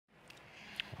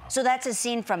So that's a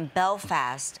scene from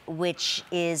Belfast, which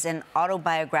is an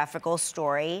autobiographical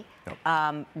story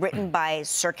written by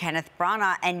Sir Kenneth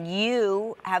Branagh, and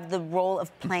you have the role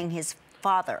of playing his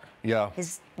father. Yeah.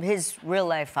 His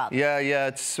real-life father. Yeah,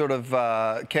 it's sort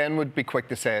of, Ken would be quick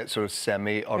to say it's sort of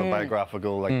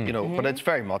semi-autobiographical, like, you know, but it's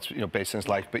very much, you know, based on his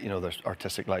life, but, you know, there's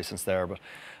artistic license there. But,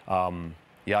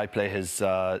 yeah, I play his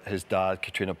dad,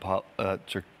 Katrina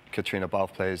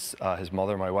Balfe plays his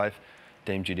mother, my wife.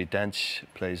 Dame Judi Dench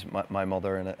plays my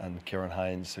mother in it, and Ciarán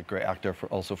Hinds, a great actor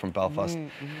also from Belfast.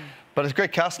 But it's a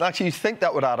great cast. And actually, you think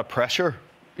that would add a pressure,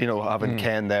 you know, having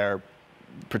Ken there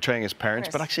portraying his parents,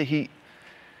 but actually he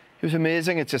was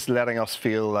amazing at just letting us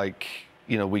feel like,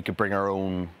 you know, we could bring our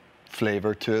own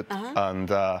flavour to it,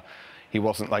 and he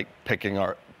wasn't like picking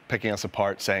us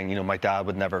apart, saying, you know, my dad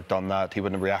would never have done that, he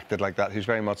wouldn't have reacted like that. He was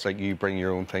very much like, you bring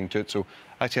your own thing to it. So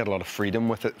I actually had a lot of freedom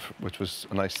with it, which was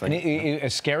a nice thing. A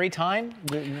scary time?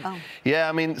 Yeah,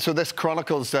 I mean, so this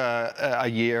chronicles a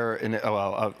year in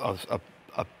a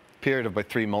period of about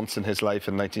 3 months in his life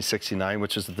in 1969,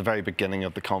 which was at the very beginning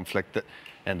of the conflict that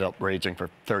ended up raging for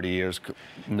 30 years,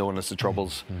 known as the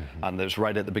Troubles. And it was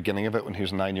right at the beginning of it when he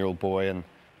was a 9-year-old boy, and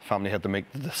family had to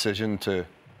make the decision to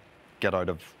get out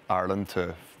of Ireland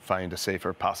to find a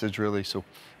safer passage, really. So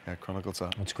yeah, it chronicles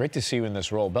that. It's great to see you in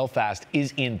this role. Belfast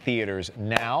is in theaters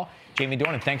now. Jamie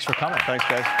Dornan, thanks for coming. Thanks,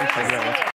 guys. Thank you very much.